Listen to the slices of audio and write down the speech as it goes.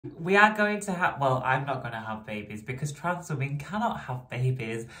We are going to have, well, I'm not going to have babies because trans women cannot have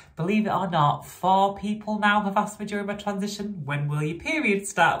babies. Believe it or not, 4 people now have asked me during my transition, when will your period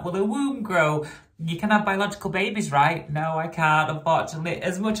start? Will a womb grow? You can have biological babies, right? No, I can't, unfortunately.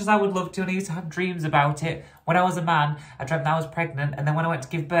 As much as I would love to, and I used to have dreams about it. When I was a man, I dreamt that I was pregnant, and then when I went to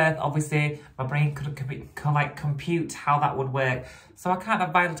give birth, obviously, my brain couldn't compute how that would work. So I can't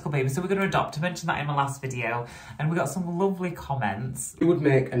have biological babies, so we're going to adopt. I mentioned that in my last video, and we got some lovely comments. You would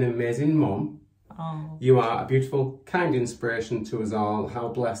make an amazing mum. Oh. You are a beautiful, kind inspiration to us all. How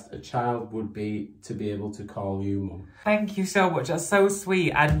blessed a child would be to be able to call you mum. Thank you so much. That's so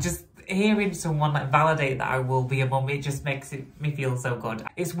sweet. And just hearing someone like validate that I will be a mum, it just makes me feel so good.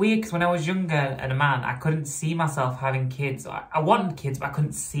 It's weird because when I was younger and a man, I couldn't see myself having kids. I wanted kids, but I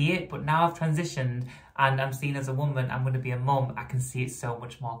couldn't see it. But now I've transitioned and I'm seen as a woman, I'm going to be a mum. I can see it so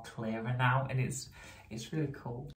much more clearer now, and it's really cool.